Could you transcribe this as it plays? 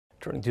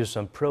Turning to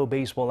some pro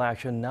baseball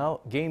action now,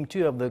 Game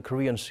 2 of the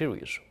Korean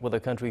series. With the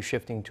country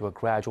shifting to a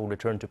gradual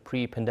return to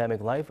pre-pandemic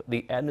life,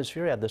 the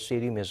atmosphere at the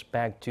stadium is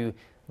back to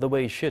the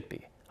way it should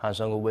be.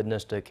 Seong-woo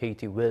witnessed the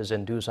KT Wiz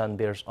and Doosan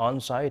Bears on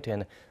site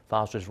and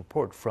Foster's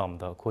report from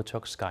the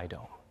Gocheok Sky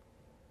Dome.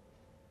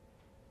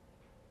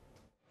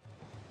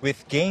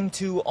 With Game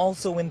 2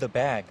 also in the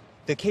bag,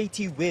 the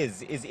KT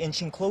Wiz is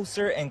inching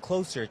closer and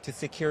closer to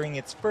securing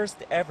its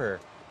first ever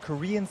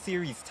Korean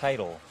series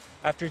title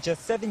after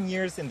just 7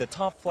 years in the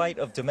top flight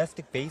of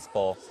domestic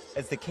baseball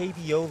as the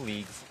KBO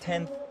League's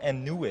 10th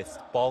and newest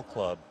ball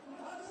club.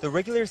 The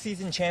regular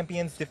season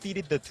champions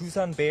defeated the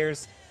Doosan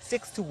Bears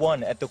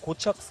 6-1 at the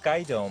Gocheok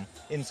Sky Dome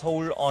in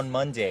Seoul on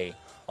Monday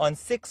on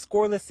 6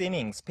 scoreless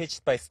innings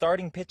pitched by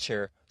starting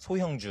pitcher So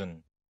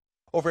Hyung-joon.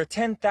 Over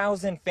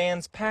 10,000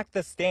 fans packed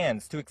the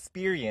stands to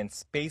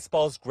experience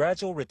baseball's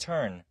gradual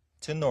return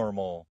to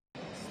normal.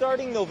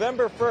 Starting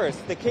November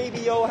 1st, the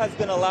KBO has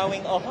been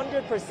allowing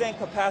 100%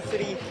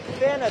 capacity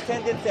fan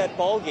attendance at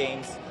ball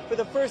games for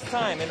the first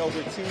time in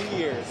over 2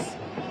 years.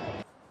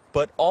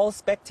 But all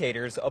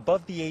spectators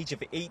above the age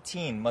of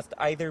 18 must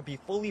either be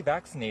fully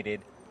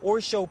vaccinated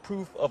or show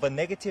proof of a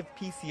negative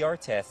PCR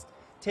test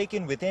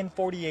taken within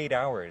 48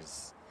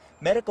 hours.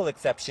 Medical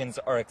exceptions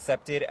are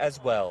accepted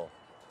as well.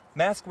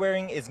 Mask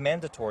wearing is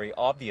mandatory,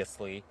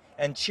 obviously,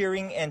 and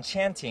cheering and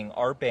chanting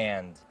are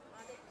banned.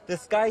 The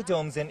Sky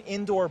Dome's an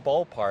indoor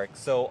ballpark,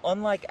 so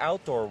unlike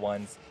outdoor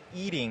ones,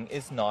 eating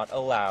is not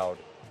allowed.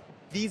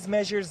 These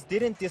measures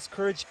didn't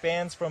discourage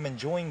fans from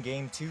enjoying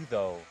Game 2,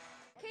 though.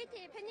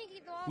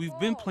 We've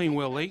been playing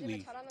well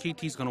lately.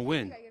 KT's gonna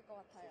win.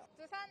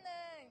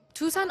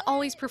 Doosan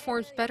always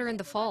performs better in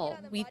the fall.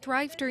 We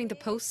thrive during the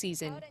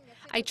postseason.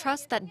 I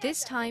trust that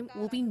this time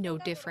will be no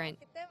different.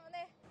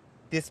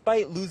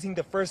 Despite losing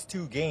the first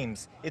 2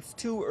 games, it's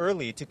too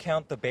early to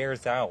count the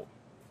Bears out.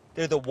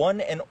 They're the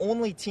one and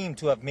only team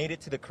to have made it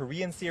to the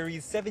Korean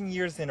series 7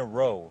 years in a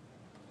row,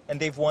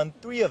 and they've won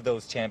 3 of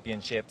those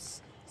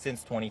championships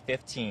since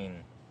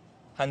 2015.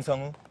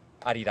 Seong-woo,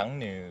 Arirang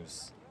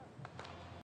News.